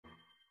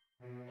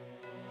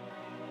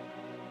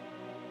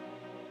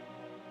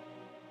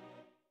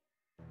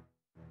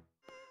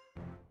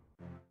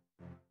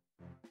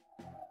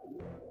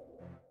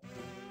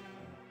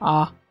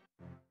Ah,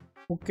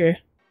 okay.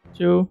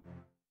 2.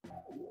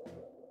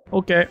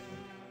 Okay.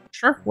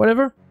 Sure,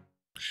 whatever.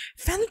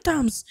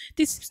 Phantoms!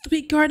 They seems to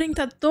be guarding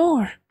that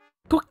door.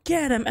 Go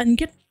get them and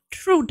get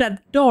through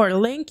that door,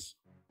 Link.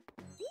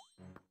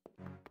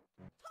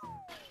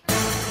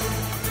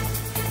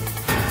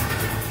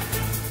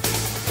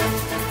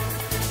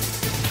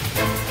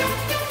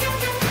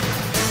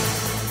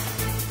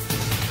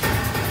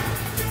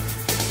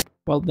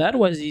 Well, that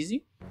was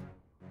easy.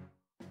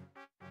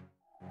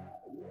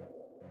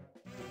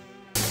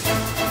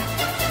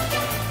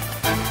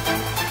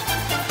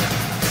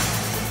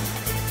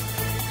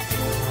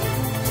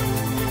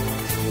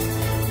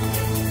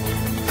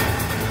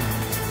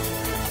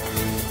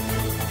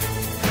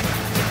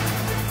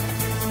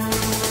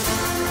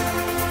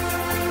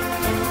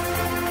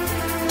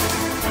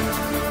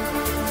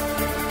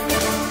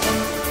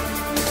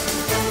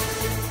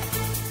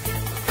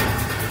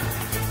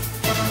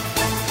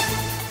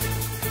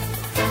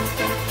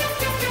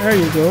 There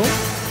you go.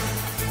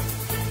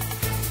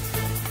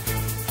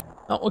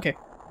 Oh, okay.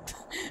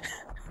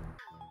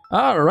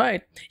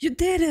 Alright, you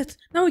did it!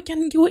 Now we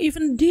can go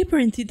even deeper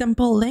into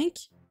Temple, Link.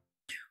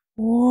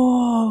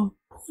 Whoa,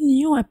 who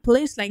knew a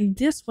place like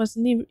this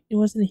wasn't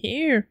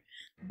here?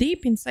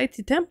 Deep inside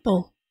the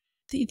temple.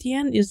 The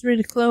end is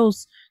really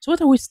close. So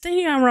what are we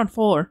standing around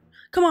for?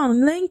 Come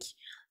on, Link!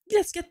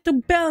 Let's get to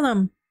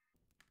Bellum!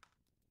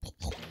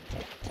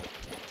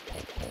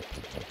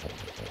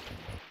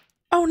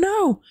 Oh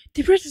no!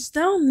 The bridge is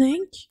down,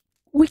 Link!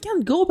 We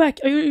can't go back.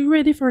 Are you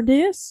ready for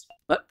this?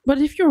 But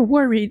if you're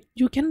worried,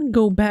 you can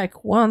go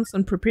back once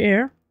and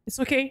prepare. It's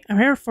okay. I'm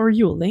here for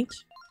you, Link.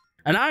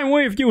 And I'm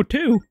with you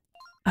too!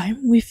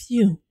 I'm with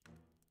you.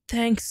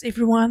 Thanks,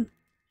 everyone.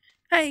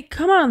 Hey,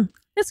 come on!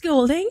 Let's go,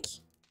 Link!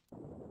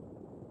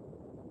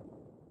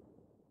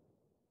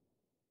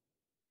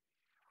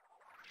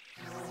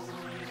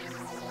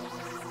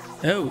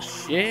 Oh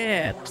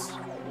shit!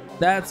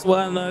 That's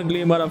one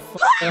ugly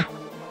motherfucker.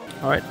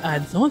 Alright, I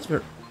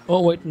don't...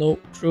 Oh wait, no,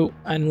 true,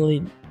 I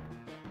need...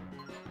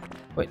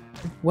 Wait,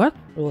 what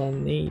will I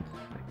need,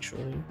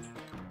 actually?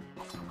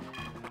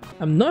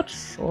 I'm not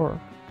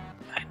sure.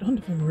 I don't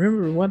even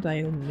remember what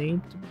I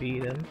need to be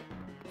then.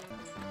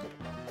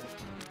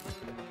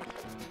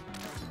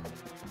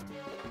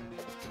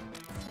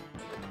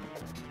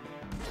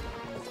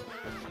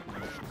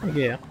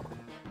 Okay, yeah.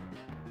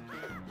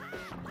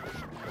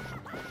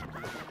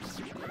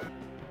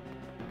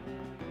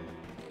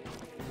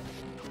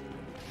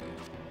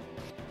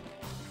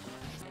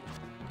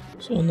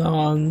 So now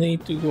I'll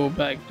need to go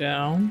back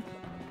down.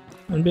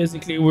 And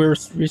basically we're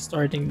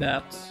restarting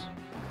that.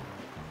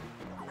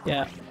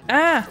 Yeah.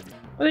 Ah!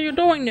 What are you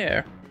doing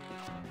there?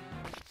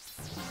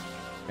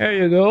 There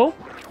you go.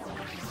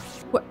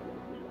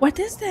 What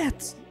is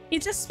that? He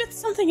just spit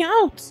something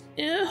out.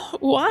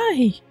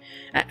 Why?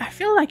 I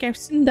feel like I've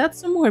seen that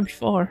somewhere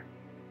before.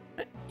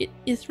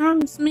 It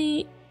reminds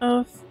me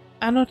of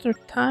another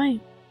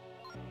time.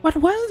 What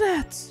was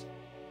that?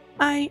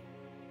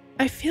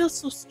 I feel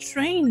so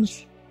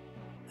strange.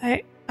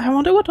 I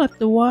wonder what it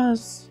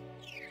was.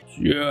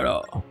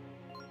 Zelda.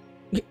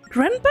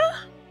 Grandpa?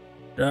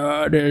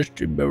 That is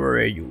the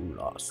memory you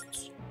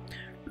lost.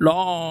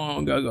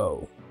 Long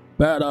ago,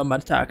 Venom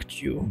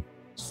attacked you,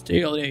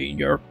 stealing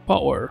your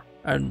power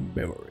and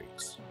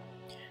memories.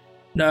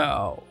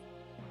 Now,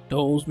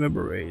 those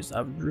memories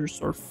have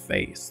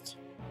resurfaced.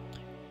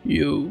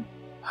 You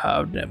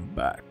have them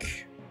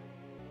back.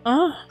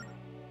 Ah,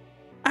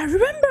 I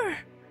remember!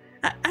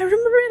 I remember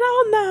it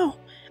all now!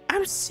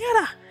 I'm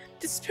Zelda,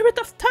 the spirit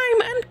of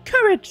time and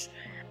courage!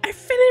 I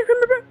finally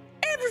remember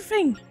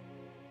everything!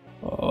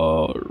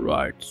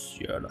 Alright,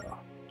 Zelda.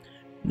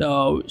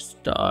 Now it's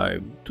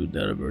time to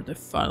deliver the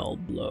final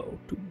blow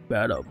to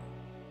Venom.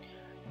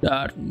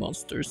 That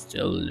monster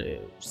still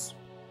lives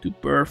to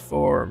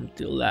perform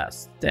the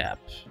last step.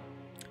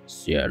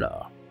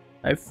 Zelda,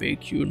 I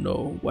think you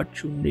know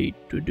what you need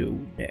to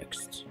do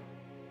next.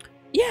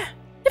 Yeah,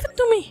 leave it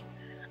to me!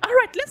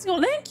 Alright, let's go,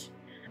 Link!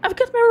 I've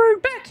got my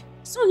memory back!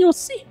 Soon you'll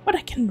see what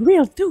I can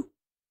really do!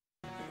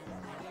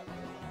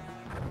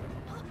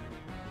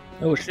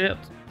 Oh shit.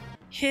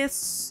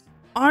 His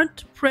aren't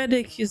to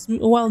predict his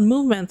wild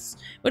movements,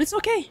 but it's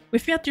okay.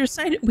 With you at your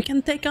side, we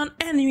can take on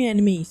enemy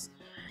enemies.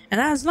 And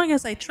as long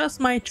as I trust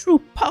my true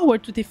power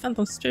to the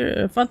Phantom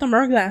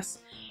Hourglass,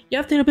 you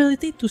have the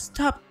ability to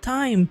stop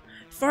time.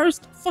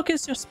 First,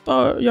 focus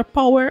your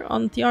power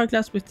on the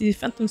Hourglass with the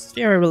Phantom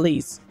Sphere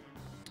release.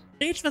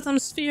 Each Phantom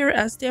Sphere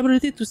has the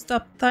ability to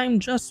stop time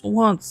just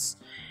once.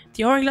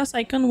 The Hourglass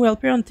icon will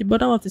appear on the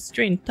bottom of the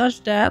screen.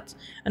 Touch that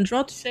and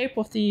draw the shape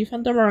of the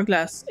Phantom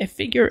Hourglass, a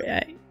figure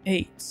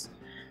 8.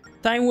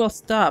 Time will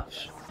stop.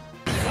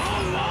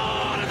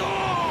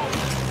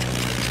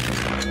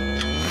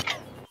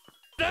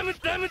 Damn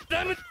it, damn it,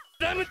 damn it,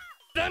 damn it,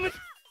 damn it,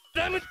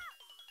 damn it,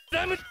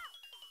 damn it,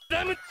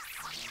 damn it.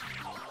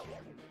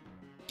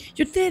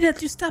 You did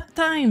it! You stopped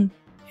time!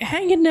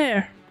 Hang in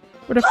there!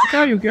 Where the fuck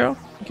are you, girl?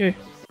 Okay.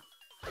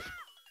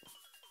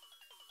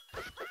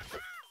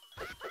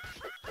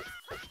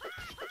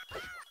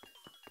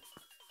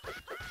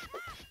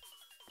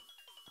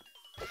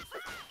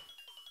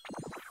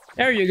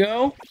 There you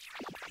go.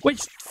 What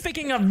you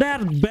thinking of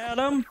that,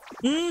 Badum?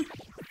 Hmm?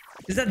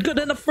 Is that good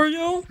enough for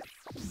you?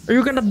 Are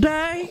you gonna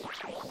die?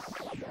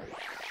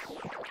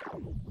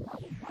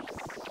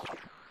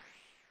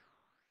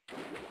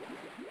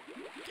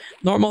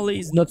 Normally,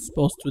 he's not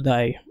supposed to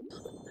die.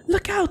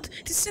 Look out!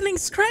 The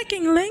ceiling's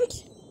cracking, Link!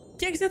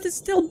 The exit is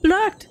still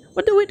blocked!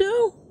 What do we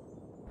do?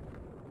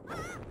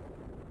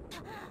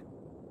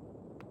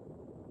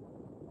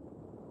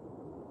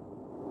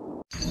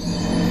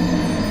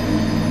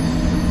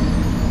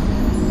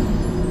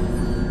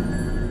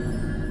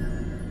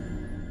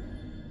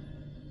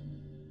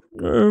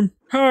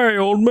 Hey,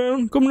 old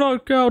man, come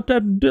knock out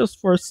that disc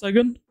for a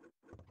second.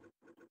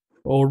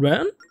 Old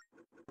man?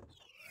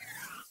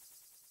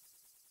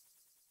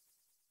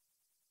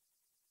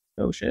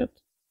 Oh shit.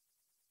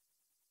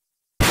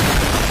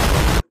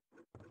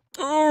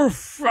 Oh,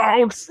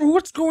 ouch!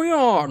 What's going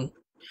on?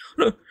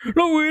 Look,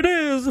 it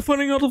is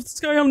falling out of the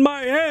sky on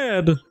my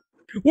head!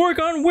 Work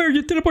on where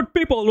you teleport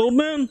people, old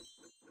man!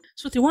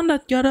 So the one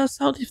that got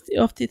us out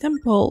of the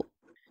temple,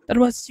 that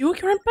was you,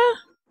 Grandpa?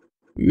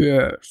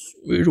 Yes,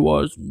 it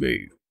was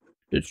me.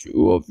 The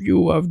two of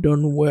you have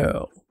done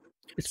well.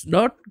 It's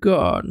not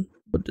gone,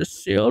 but the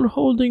seal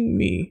holding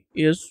me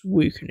is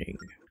weakening.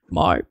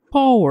 My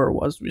power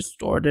was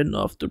restored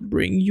enough to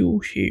bring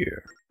you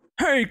here.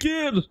 Hey,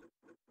 kid!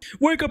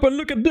 Wake up and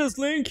look at this,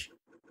 Link!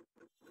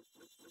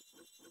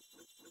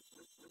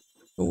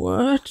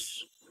 What?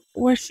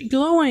 Where's she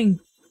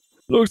glowing?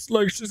 Looks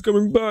like she's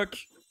coming back.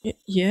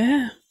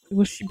 Yeah?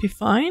 Will she be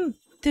fine?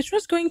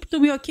 Tetra's going to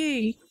be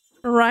okay.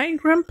 Right,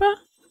 Grandpa?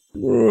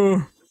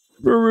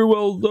 Very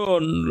well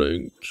done,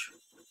 Link.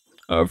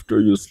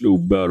 After you slew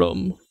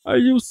Badum, I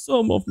used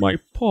some of my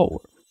power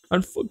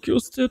and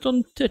focused it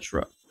on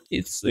TETRA.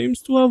 It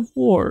seems to have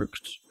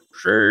worked.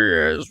 She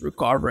is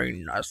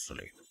recovering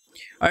nicely.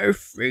 I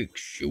think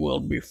she will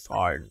be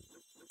fine.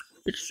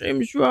 It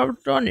seems you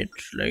have done it,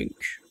 Link.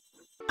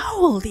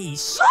 Holy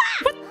shit!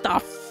 What the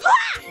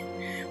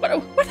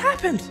fuck? What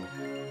happened?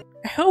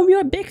 I owe you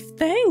a big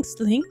thanks,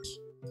 Link.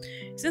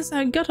 Since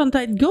I got on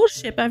that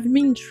ghost ship, I've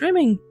been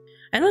dreaming.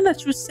 I know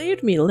that you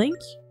saved me, Link.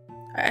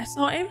 I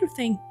saw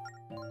everything.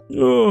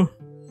 Oh,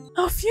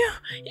 Phew!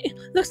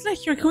 Looks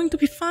like you're going to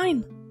be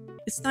fine.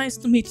 It's nice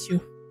to meet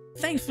you.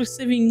 Thanks for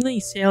saving me,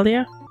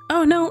 Celia.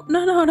 Oh, no.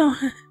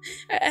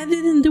 I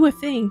didn't do a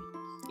thing.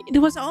 It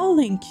was all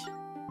Link.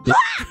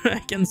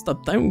 I can't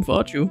stop time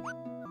without you.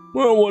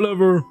 well,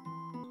 whatever.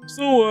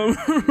 So,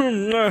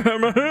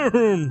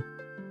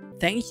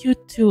 Thank you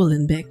too,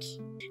 Lindbeck.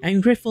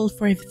 I'm grateful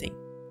for everything.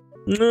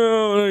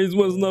 no, it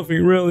was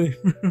nothing really.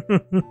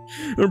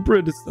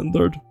 Pretty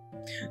standard.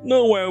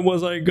 Nowhere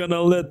was I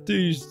gonna let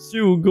these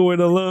two go it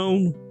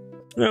alone.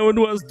 Now it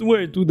was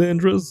way too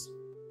dangerous.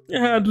 I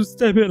had to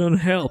step in and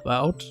help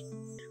out.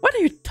 What are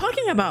you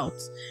talking about?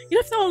 You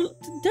left all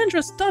the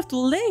dangerous stuff to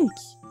Link.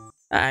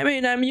 I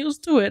mean, I'm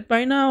used to it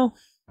by now.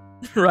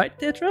 Right,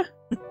 Tetra?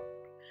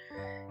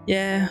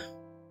 Yeah.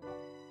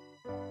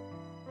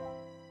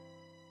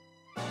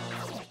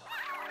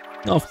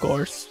 Of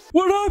course.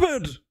 What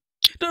happened?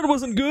 That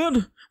wasn't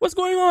good. What's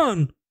going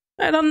on?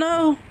 I don't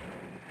know.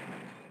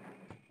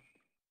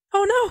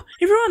 Oh no!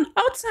 Everyone,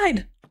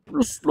 outside!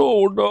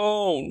 Slow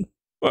down.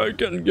 I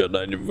can't get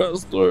any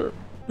faster.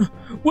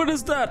 What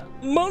is that?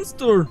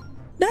 Monster!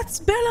 That's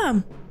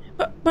Bellum!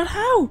 But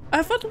how?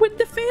 I thought we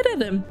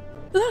defeated him.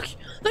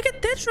 Look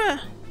at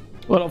Tetra!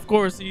 Well, of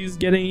course, he's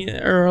getting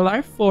her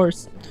life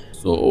force.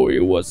 So he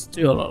was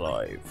still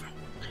alive.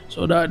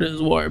 So that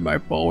is why my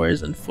power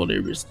isn't fully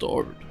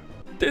restored.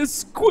 This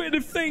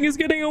squid thing is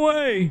getting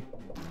away!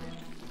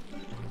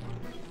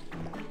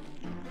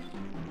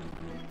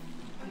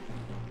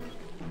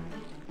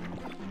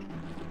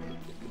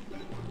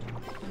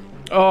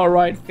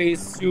 Alright,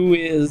 phase 2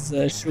 is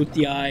shoot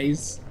the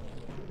eyes.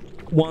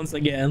 Once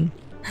again.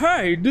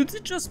 Hey, did he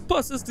just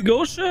possess the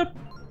ghost ship?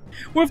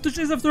 We have to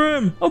chase after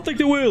him. I'll take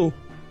the wheel.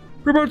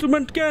 Prepare to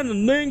mount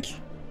cannon, Link.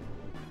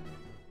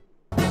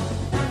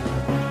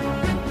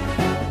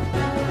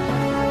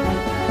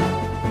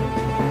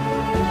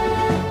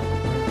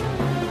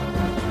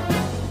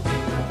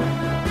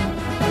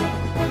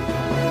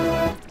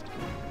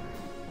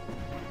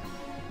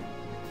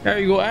 There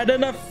you go, add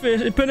enough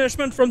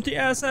punishment from the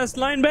SS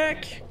line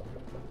back.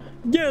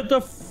 Get the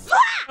f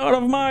out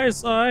of my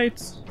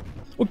sight.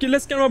 Okay,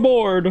 let's get on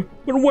board.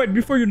 But wait,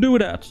 before you do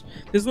that,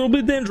 this will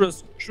be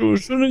dangerous.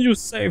 Shouldn't you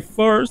save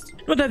first?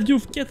 Not that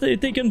you've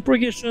taken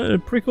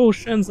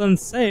precautions and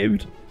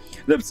saved.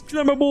 Let's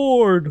climb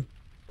aboard.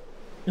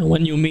 And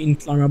when you mean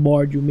climb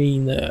aboard, you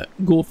mean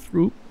go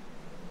through.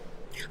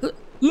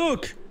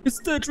 Look,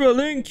 it's Tetra,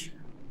 Link.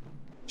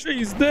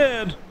 She's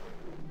dead.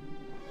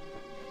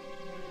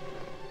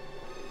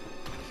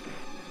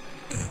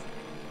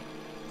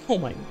 Oh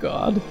my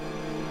god.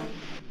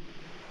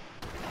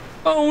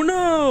 Oh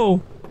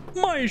no!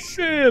 My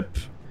ship!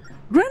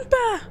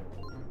 Grandpa!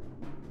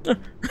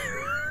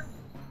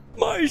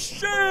 My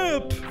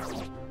ship!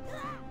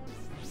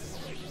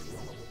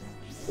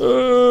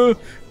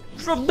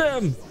 Drop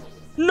them!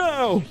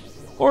 No!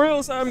 Or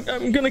else I'm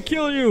gonna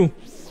kill you!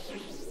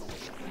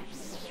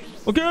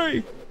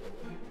 Okay.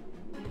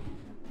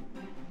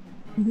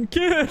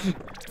 Kid,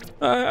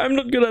 I'm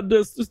not good at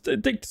this. Just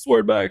take the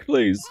sword back,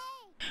 please.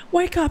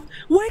 Wake up,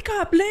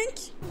 Link!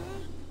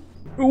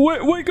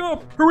 Wake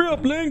up! Hurry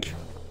up, Link!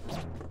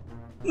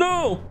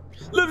 No!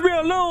 Leave me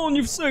alone,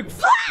 you sick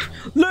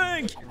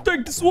Link!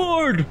 Take the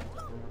sword!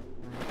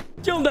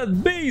 Kill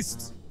that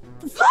beast!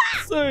 For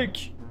fuck's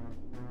sake!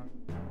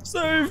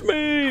 Save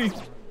me!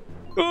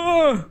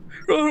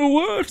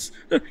 What?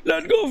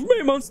 Let go of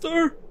me,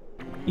 monster!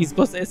 He's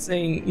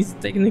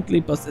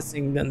technically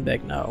possessing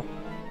Lindbeck now.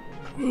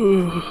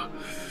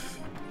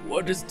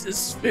 What is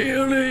this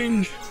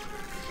feeling?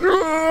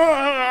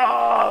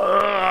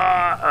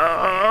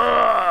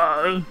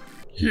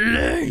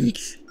 Link!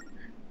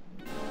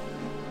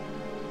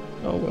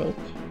 Oh well.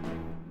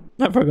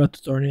 I forgot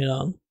to turn it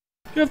on.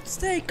 You have to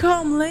stay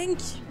calm, Link!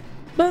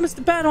 Bum is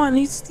the bad one,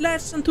 he's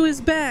slashed onto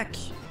his back.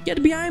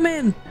 Get behind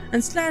him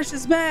and slash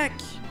his back.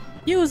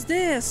 Use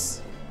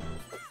this.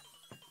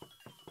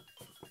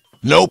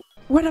 Nope.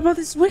 What about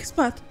his weak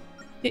spot?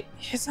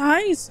 His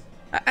eyes?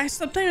 I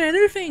stopped doing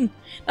everything.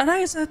 That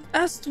eyes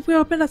has to be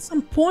open at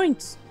some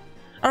point.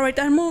 Alright,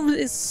 I moved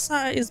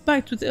his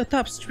back to the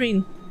top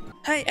screen.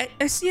 Hey,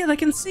 I see it, I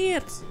can see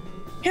it.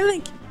 Hey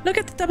Link, look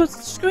at the top of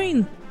the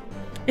screen.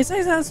 His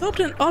eyes are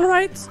open,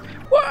 alright.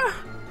 Whoa!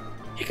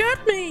 He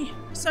got me!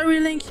 Sorry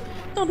Link,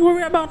 don't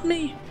worry about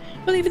me.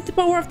 Believe in the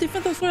power of the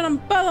Phantom Sword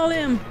and battle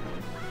him.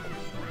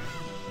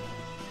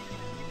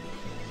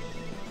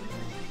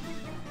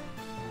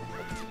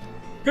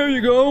 Here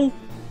you go.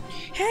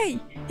 Hey!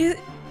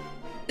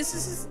 This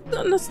is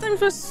not time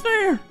for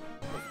sphere.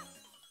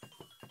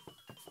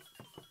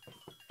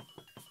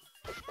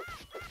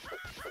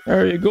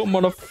 There you go,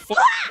 motherfucker.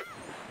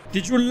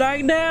 Did you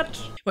like that?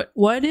 But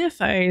what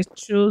if I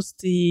choose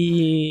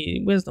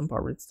the wisdom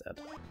power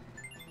instead?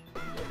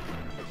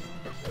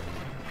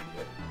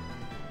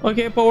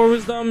 Okay, power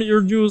wisdom,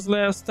 you're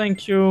useless,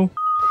 thank you.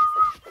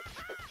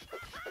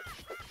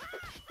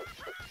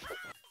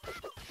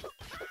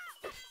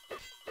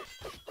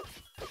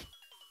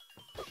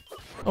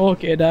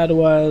 Okay, that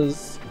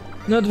was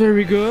not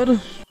very good.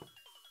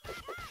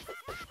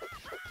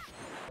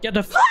 Get the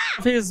f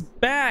off his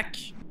back!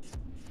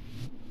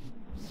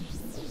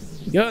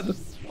 Good.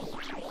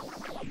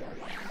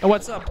 Oh,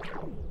 what's up?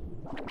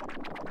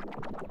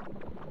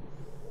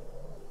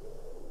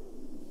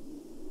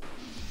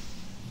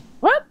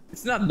 What?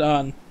 It's not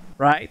done,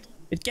 right?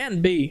 It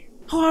can't be.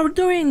 How are we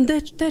doing,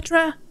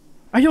 Tetra?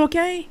 Are you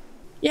okay?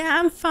 Yeah,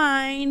 I'm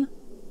fine.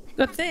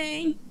 Good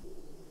thing.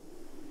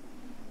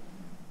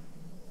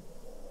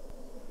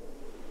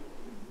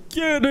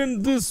 Get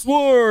in this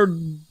sword!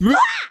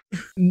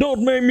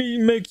 Don't make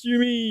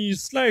me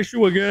slash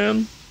you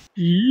again.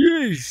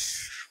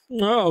 Yeesh.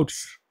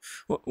 Ouch.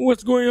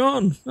 What's going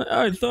on?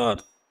 I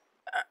thought...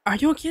 Are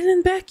you okay,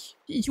 Lindbeck?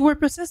 You were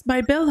possessed by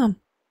Bellum.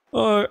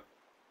 I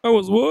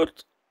was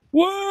what?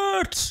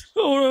 What?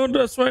 Oh no,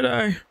 that's right,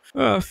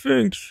 I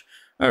think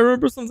I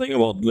remember something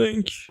about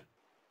Link.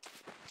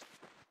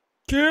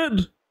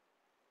 Kid?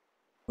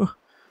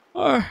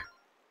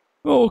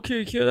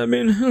 Okay, kid, I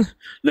mean,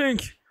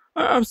 Link,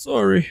 I'm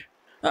sorry.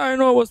 I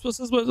know I was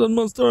possessed by that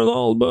monster and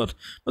all, but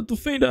to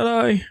think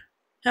that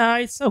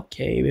it's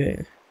okay,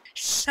 man.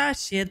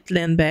 Shush it,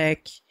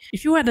 Lindbeck.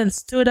 If you hadn't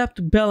stood up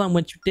to Bellum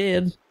when you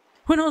did,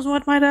 who knows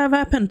what might have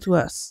happened to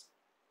us?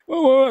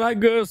 Well, I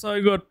guess I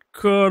got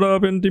caught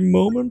up in the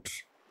moment.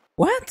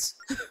 What?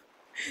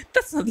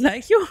 That's not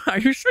like you. Are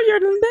you sure you're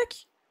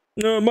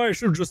Lindbeck? My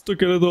shoe just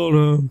took a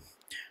little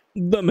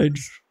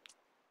damage.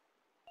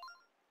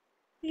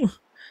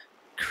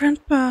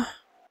 Grandpa.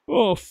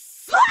 Oh,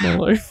 my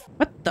life.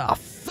 What the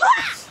fuck?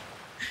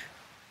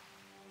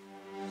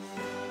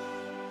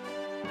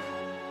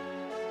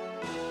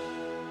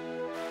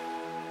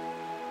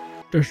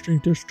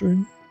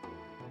 Testing.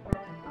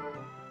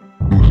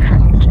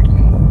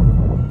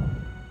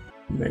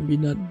 Maybe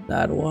not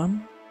that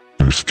one.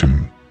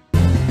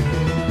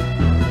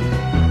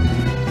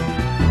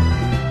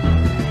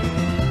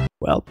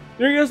 Well,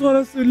 you guys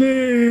want to see?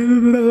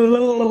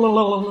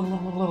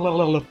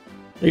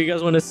 You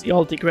guys want to see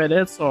all the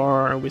credits,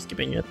 or are we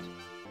skipping it?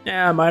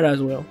 Yeah, might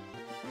as well.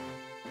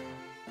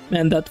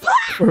 Man, that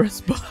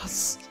first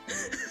boss.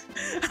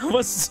 I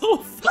was so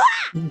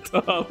fucking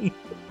dumb.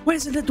 Why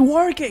isn't it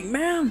working,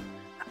 man?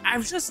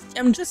 I'm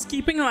just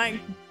keeping like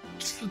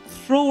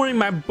throwing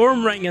my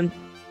boomerang and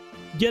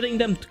getting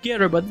them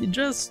together, but they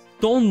just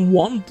don't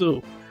want to.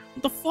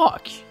 What the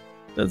fuck?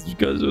 That's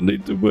because you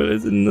need to put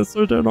it in a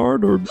certain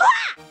order.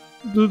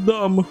 The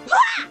dumb.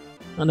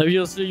 And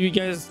obviously, you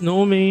guys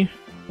know me.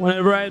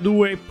 Whenever I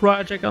do a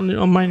project on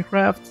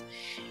Minecraft,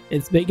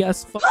 it's big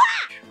as fuck.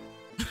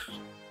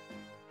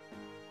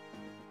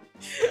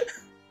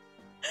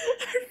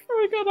 I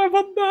forgot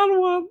about that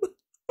one.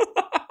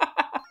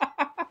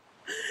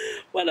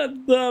 What a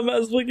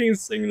dumbass freaking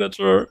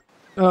signature.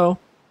 Oh.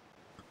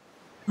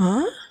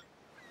 Huh?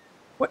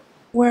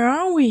 Where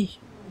are we?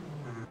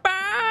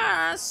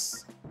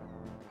 Boss!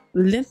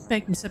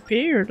 Lindbeck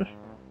disappeared.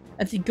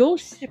 And the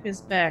ghost ship is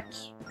back.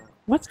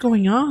 What's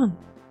going on?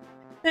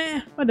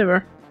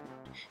 Whatever.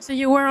 So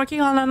you were okay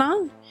all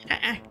along?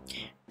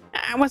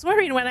 I was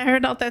worried when I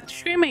heard all that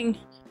screaming,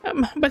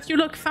 but you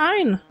look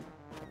fine.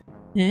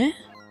 Yeah?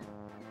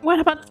 What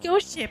about the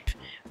ghost ship?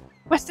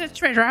 Was there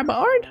treasure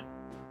aboard?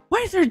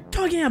 What are they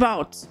talking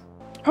about?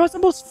 I was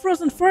almost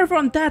frozen forever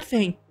on that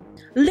thing.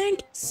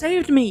 Link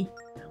saved me.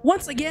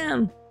 Once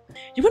again.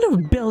 You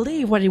wouldn't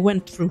believe what he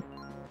went through.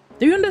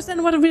 Do you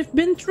understand what we've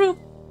been through?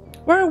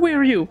 Where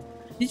were you?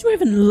 Did you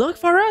even look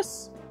for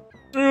us?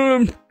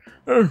 What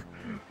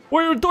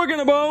are you talking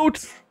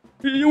about?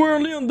 You were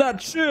only on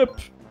that ship.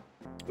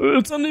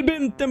 It's only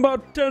been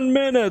about 10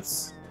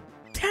 minutes.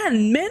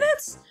 10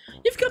 minutes?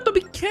 You've got to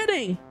be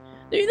kidding.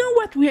 Do you know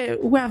what we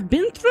have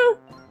been through?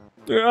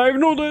 I have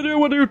no idea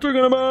what you're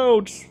talking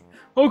about.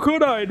 How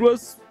could I? It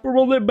was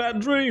probably a bad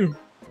dream.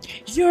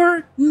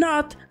 You're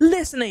not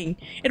listening.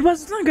 It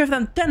was longer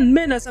than 10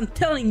 minutes, I'm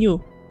telling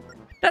you.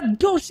 That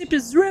ghost ship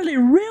is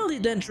really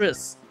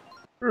dangerous.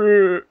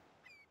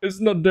 It's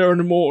not there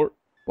anymore.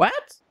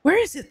 What? Where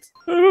is it?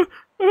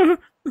 The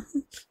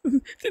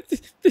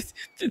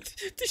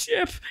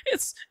ship,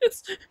 it's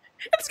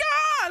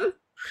gone!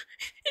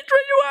 It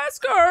really was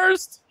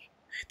cursed!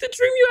 The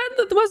dream you had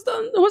that was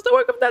the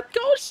work of that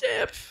ghost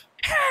ship!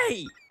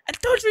 Hey! I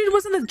told you it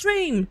wasn't a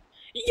dream!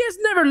 You guys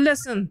never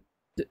listen!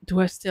 Do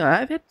I still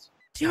have it?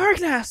 The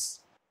Hourglass!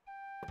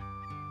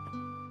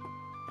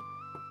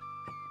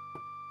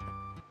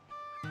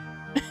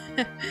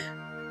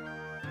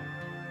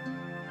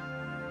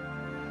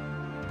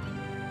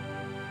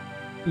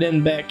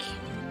 Then back.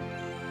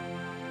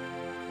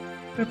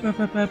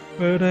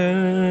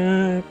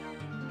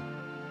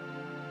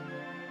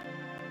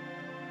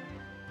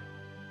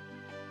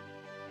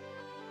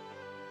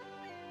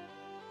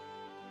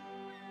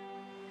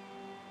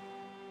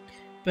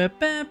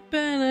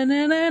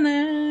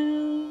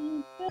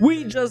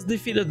 We just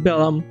defeated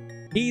Bellum.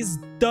 He's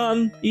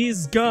done,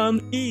 he's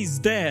gone, he's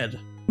dead.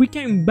 We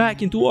came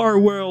back into our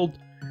world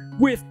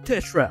with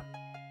TETRA.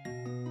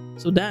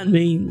 So that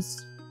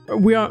means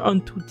we are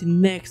on to the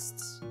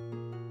next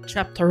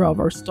chapter of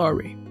our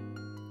story.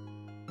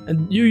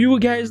 And you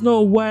guys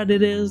know what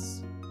it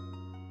is?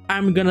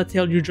 I'm gonna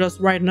tell you just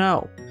right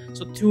now.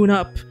 So tune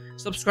up,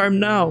 subscribe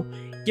now,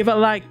 give a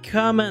like,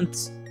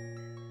 comment,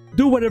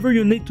 do whatever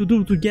you need to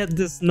do to get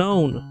this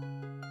known.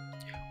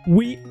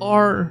 We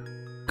are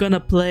gonna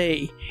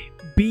play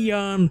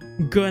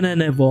Beyond Good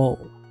and Evil.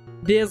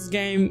 This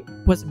game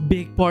was a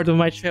big part of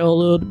my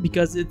childhood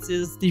because it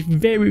is the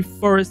very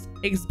first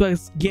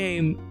Xbox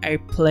game I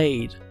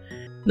played.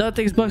 Not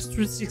Xbox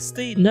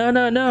 360, no.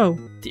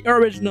 The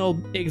original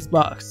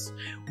Xbox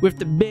with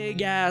the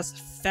big ass,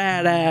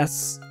 fat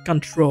ass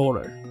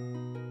controller.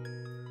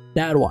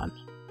 That one.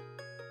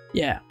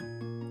 Yeah.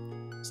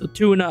 So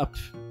tune up,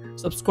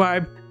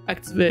 subscribe,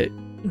 activate.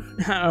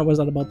 I was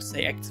not about to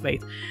say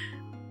activate.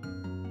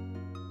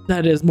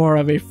 That is more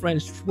of a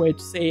French way to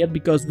say it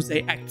because we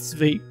say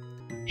activate.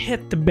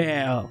 Hit the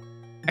bell.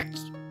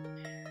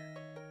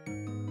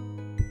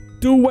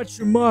 Do what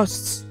you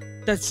must.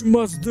 That you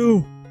must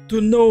do to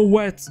know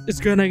what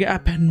is gonna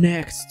happen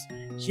next.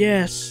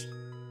 Yes.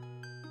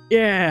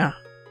 Yeah.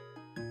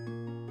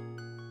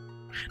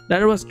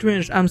 That was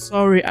cringe. I'm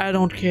sorry. I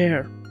don't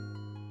care.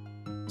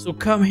 So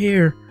come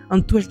here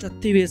on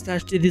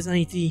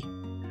twitch.tv/TheDesignity.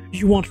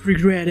 You won't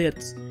regret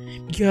it.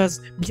 Because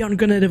Beyond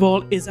Good and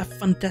Evil is a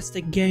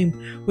fantastic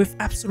game with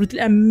absolutely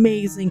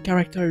amazing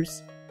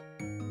characters.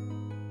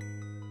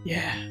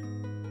 Yeah.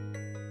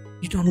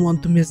 You don't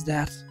want to miss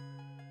that.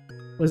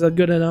 Was that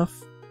good enough?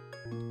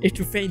 If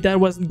you think that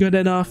wasn't good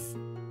enough,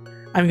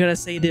 I'm gonna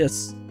say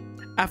this.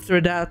 After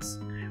that,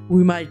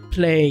 we might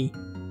play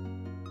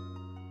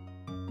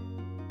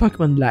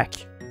Pokemon Black.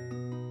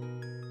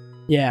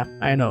 Yeah,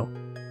 I know.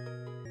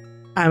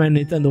 I'm a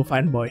Nintendo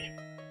fanboy.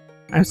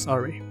 I'm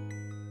sorry.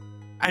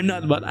 I'm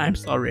not, but I'm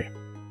sorry.